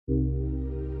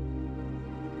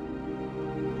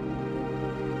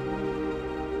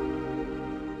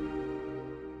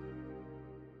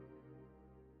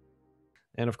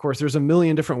And of course, there's a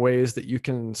million different ways that you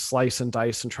can slice and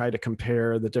dice and try to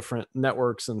compare the different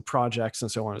networks and projects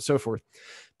and so on and so forth.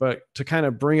 But to kind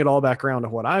of bring it all back around to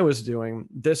what I was doing,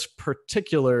 this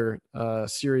particular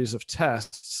series of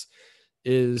tests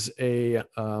is a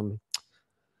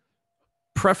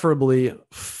preferably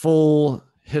full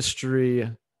history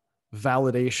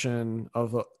validation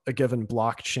of a given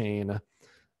blockchain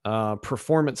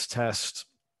performance test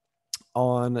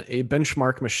on a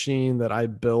benchmark machine that I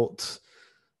built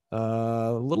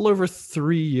a little over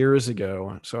 3 years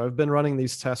ago. So I've been running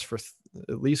these tests for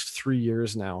at least 3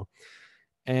 years now.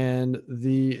 And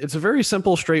it's a very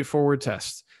simple, straightforward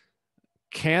test.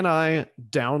 Can I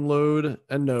download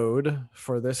a node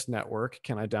for this network?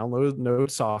 Can I download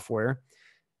node software?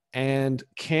 And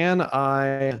can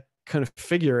I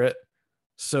configure it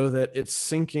so that it's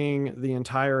syncing the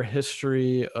entire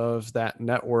history of that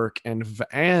network and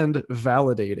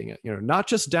validating it? Not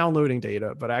just downloading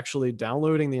data, but actually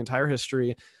downloading the entire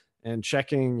history and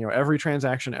checking, every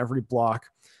transaction, every block,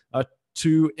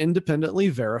 to independently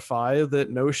verify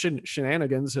that no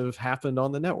shenanigans have happened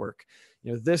on the network.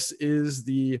 This is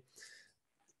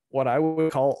what I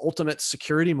would call ultimate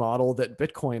security model that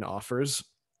Bitcoin offers.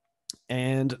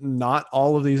 And not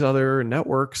all of these other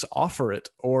networks offer it,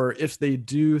 or if they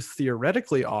do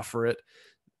theoretically offer it,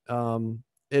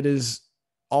 it is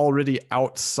already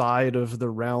outside of the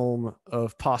realm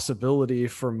of possibility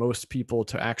for most people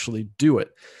to actually do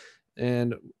it.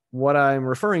 And what I'm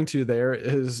referring to there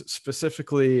is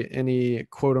specifically any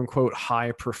quote unquote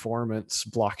high performance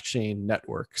blockchain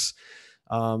networks.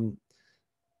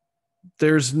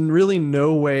 There's really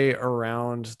no way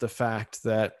around the fact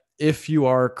that if you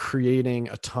are creating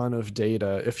a ton of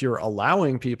data, if you're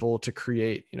allowing people to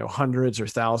create, hundreds or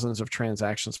thousands of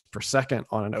transactions per second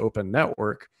on an open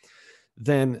network,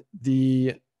 then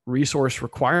the resource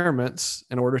requirements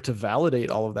in order to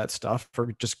validate all of that stuff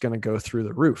are just going to go through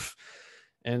the roof.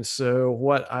 And so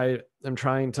what I am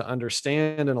trying to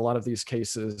understand in a lot of these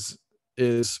cases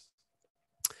is,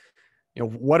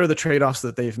 what are the trade-offs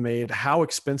that they've made? How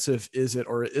expensive is it,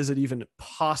 or is it even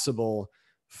possible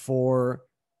for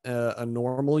a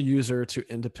normal user to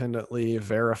independently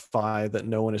verify that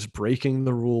no one is breaking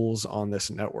the rules on this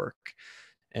network?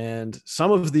 And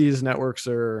some of these networks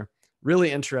are really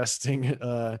interesting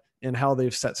in how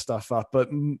they've set stuff up. But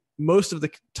most of the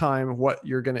time, what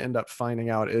you're going to end up finding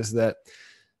out is that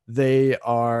they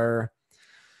are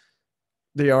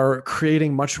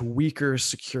creating much weaker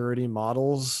security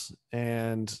models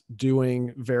and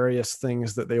doing various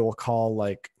things that they will call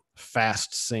like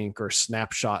fast sync or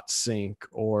snapshot sync,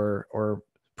 or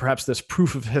perhaps this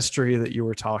proof of history that you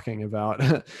were talking about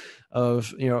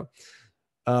of,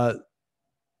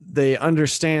 they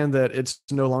understand that it's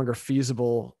no longer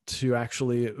feasible to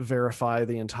actually verify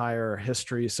the entire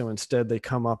history. So instead they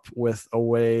come up with a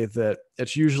way that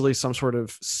it's usually some sort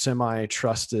of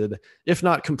semi-trusted, if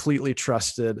not completely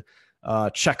trusted,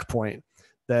 checkpoint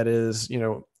that is,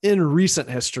 in recent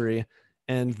history.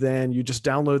 And then you just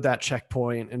download that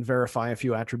checkpoint and verify a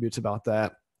few attributes about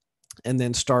that, and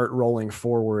then start rolling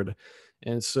forward.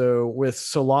 And so with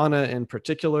Solana in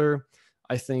particular,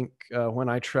 I think when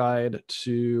I tried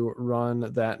to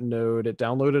run that node, it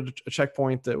downloaded a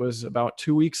checkpoint that was about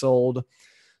 2 weeks old.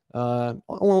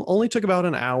 Only took about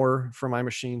an hour for my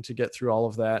machine to get through all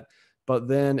of that. But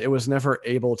then it was never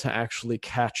able to actually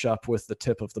catch up with the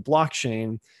tip of the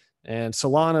blockchain. And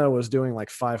Solana was doing like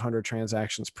 500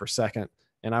 transactions per second.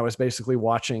 And I was basically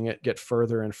watching it get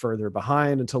further and further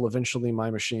behind until eventually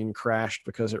my machine crashed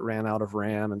because it ran out of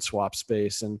RAM and swap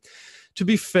space. And to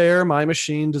be fair, my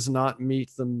machine does not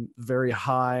meet the very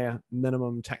high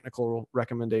minimum technical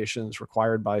recommendations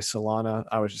required by Solana.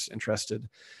 I was just interested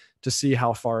to see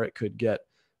how far it could get.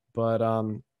 But,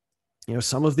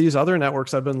 some of these other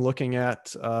networks I've been looking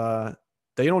at,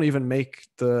 they don't even make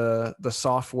the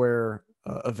software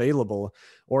available.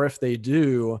 Or if they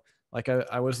do, like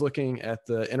I was looking at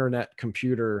the Internet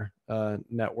Computer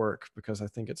network, because I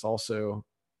think it's also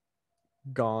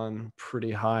gone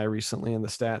pretty high recently in the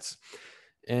stats.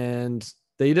 And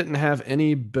they didn't have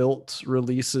any built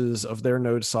releases of their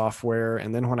node software.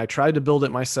 And then when I tried to build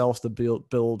it myself, the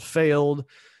build failed.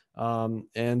 And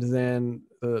then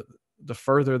the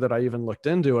further that I even looked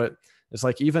into it, it's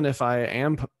like, even if I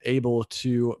am able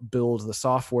to build the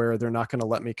software, they're not going to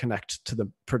let me connect to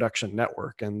the production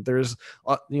network. And there's,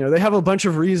 they have a bunch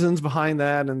of reasons behind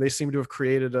that. And they seem to have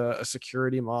created a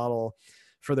security model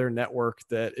for their network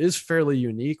that is fairly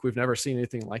unique. We've never seen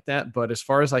anything like that. But as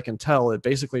far as I can tell, it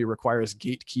basically requires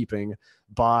gatekeeping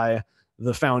by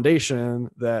the foundation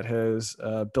that has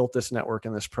built this network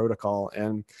and this protocol.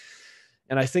 And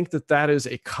And I think that that is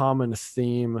a common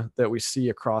theme that we see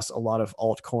across a lot of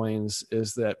altcoins,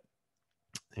 is that,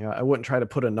 I wouldn't try to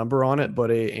put a number on it,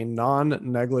 but a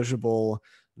non-negligible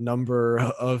number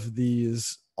of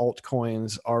these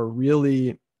altcoins are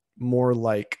really more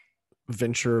like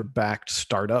venture-backed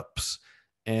startups,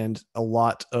 and a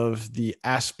lot of the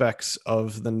aspects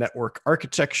of the network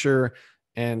architecture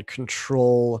and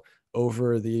control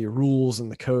over the rules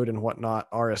and the code and whatnot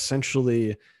are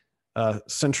essentially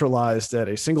centralized at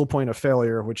a single point of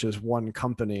failure, which is one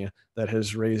company that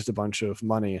has raised a bunch of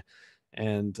money.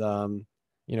 And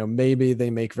maybe they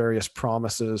make various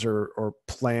promises or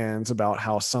plans about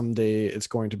how someday it's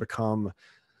going to become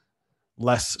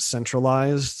less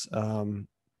centralized.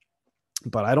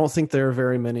 But I don't think there are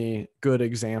very many good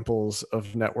examples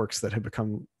of networks that have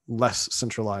become less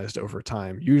centralized over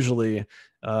time. Usually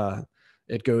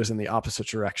it goes in the opposite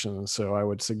direction. So I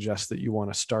would suggest that you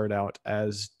want to start out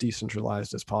as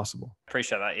decentralized as possible.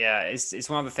 Appreciate that. Yeah, it's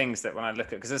one of the things that when I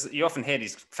look at, because you often hear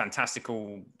these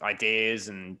fantastical ideas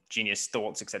and genius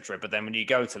thoughts, etc. But then when you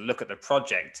go to look at the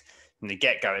project from the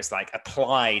get-go, it's like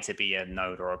apply to be a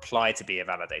node or apply to be a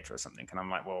validator or something. And I'm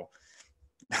like, well,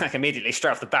 like immediately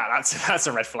straight off the bat, that's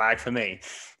a red flag for me.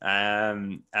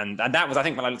 And that was, I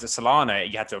think, when I looked at Solana,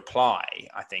 you had to apply,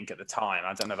 I think, at the time.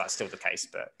 I don't know if that's still the case,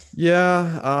 but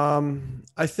yeah,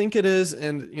 I think it is.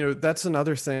 And that's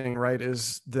another thing, right,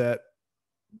 is that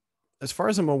as far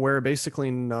as I'm aware,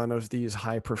 basically none of these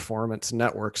high performance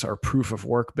networks are proof of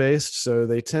work based. So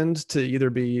they tend to either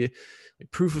be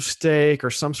proof of stake or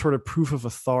some sort of proof of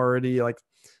authority. Like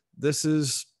this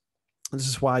is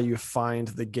why you find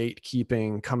the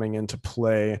gatekeeping coming into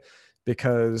play,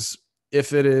 because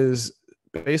if it is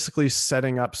basically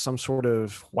setting up some sort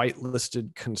of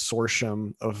whitelisted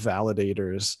consortium of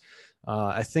validators,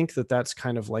 I think that that's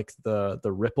kind of like the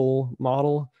Ripple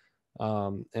model.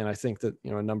 And I think that,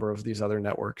 a number of these other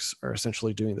networks are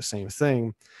essentially doing the same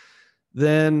thing.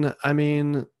 Then, I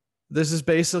mean, this is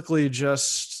basically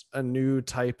just a new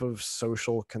type of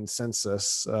social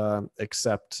consensus,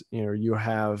 except, you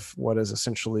have what is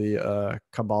essentially a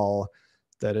cabal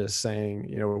that is saying,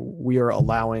 we are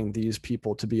allowing these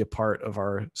people to be a part of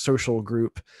our social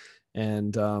group.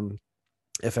 And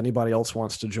if anybody else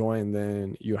wants to join,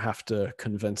 then you have to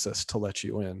convince us to let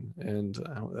you in. And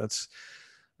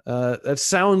that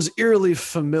sounds eerily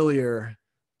familiar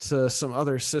to some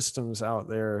other systems out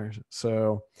there.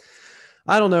 So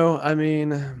I don't know. I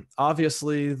mean,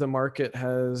 obviously the market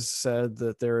has said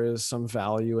that there is some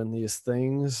value in these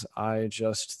things. I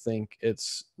just think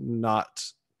it's not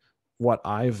what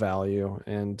I value.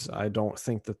 And I don't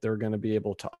think that they're going to be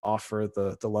able to offer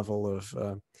the level of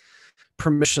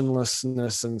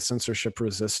permissionlessness and censorship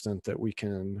resistant that we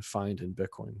can find in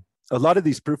Bitcoin. A lot of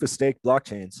these proof of stake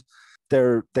blockchains,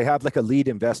 they have like a lead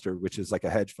investor, which is like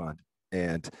a hedge fund.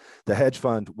 And the hedge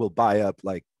fund will buy up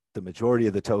like the majority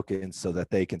of the tokens so that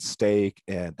they can stake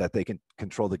and that they can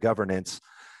control the governance.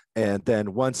 And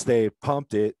then once they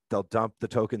pumped it, they'll dump the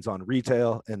tokens on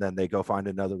retail, and then they go find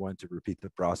another one to repeat the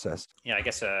process. Yeah, I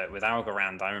guess with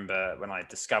Algorand, I remember when I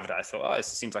discovered it, I thought, oh, this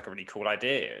seems like a really cool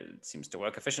idea. It seems to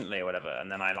work efficiently or whatever. And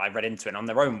then I read into it. And on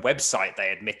their own website,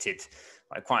 they admitted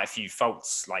like quite a few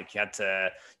faults. Like you had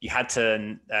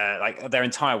to like their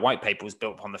entire white paper was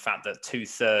built upon the fact that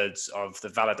 2/3 of the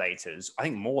validators, I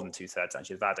think more than 2/3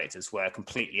 actually, the validators were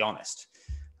completely honest.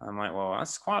 I'm like, well,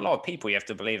 that's quite a lot of people you have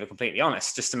to believe are completely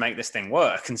honest just to make this thing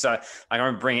work. And so I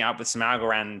remember bringing it up with some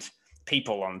Algorand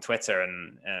people on Twitter,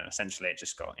 and essentially it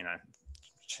just got,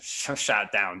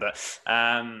 shut down. But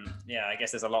yeah, I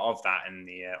guess there's a lot of that in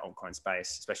the altcoin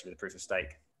space, especially with the proof of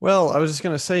stake. Well, I was just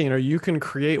going to say, you can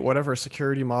create whatever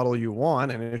security model you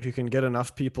want. And if you can get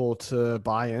enough people to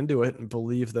buy into it and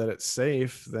believe that it's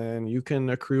safe, then you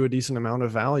can accrue a decent amount of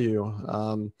value.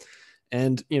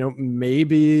 And,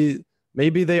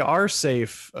 maybe they are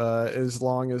safe as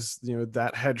long as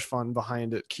that hedge fund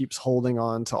behind it keeps holding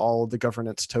on to all of the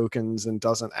governance tokens and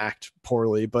doesn't act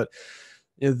poorly. But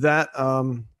that's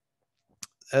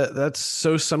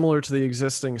so similar to the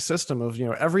existing system of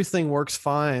everything works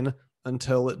fine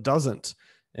until it doesn't,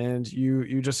 and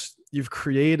you've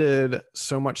created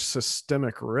so much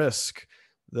systemic risk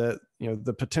that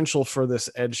the potential for this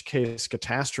edge case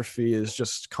catastrophe is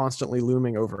just constantly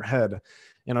looming overhead.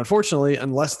 And unfortunately,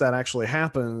 unless that actually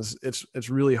happens, it's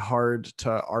really hard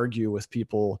to argue with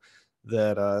people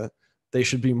that they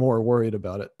should be more worried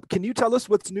about it. Can you tell us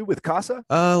what's new with Casa?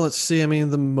 Let's see. I mean,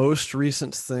 the most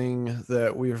recent thing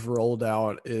that we've rolled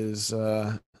out is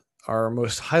our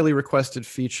most highly requested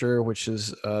feature, which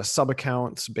is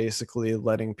sub-accounts, basically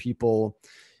letting people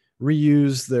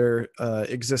reuse their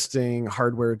existing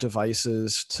hardware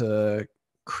devices to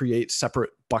create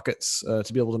separate buckets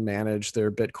to be able to manage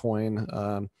their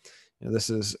Bitcoin. This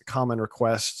is a common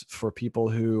request for people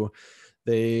who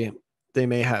they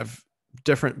may have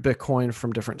different Bitcoin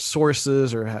from different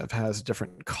sources, or has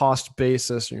different cost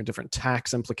basis, different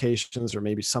tax implications, or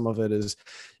maybe some of it is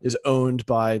owned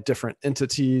by different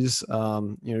entities.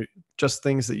 Just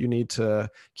things that you need to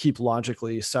keep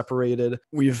logically separated.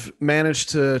 We've managed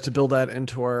to build that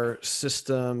into our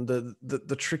system.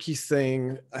 The tricky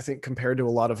thing, I think, compared to a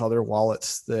lot of other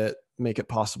wallets that make it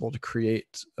possible to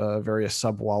create various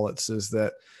sub wallets, is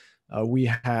that we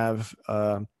have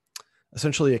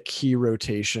essentially a key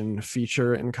rotation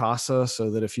feature in Casa,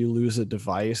 so that if you lose a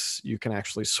device, you can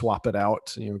actually swap it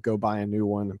out, go buy a new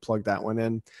one and plug that one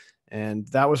in. And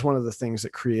that was one of the things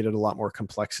that created a lot more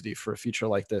complexity for a feature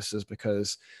like this, is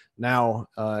because now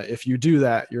if you do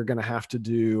that, you're going to have to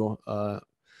do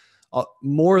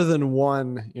more than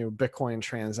one Bitcoin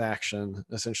transaction,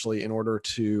 essentially, in order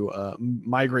to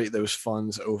migrate those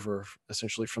funds over,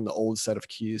 essentially, from the old set of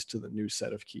keys to the new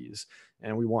set of keys.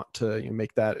 And we want to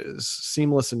make that as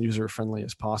seamless and user friendly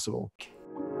as possible.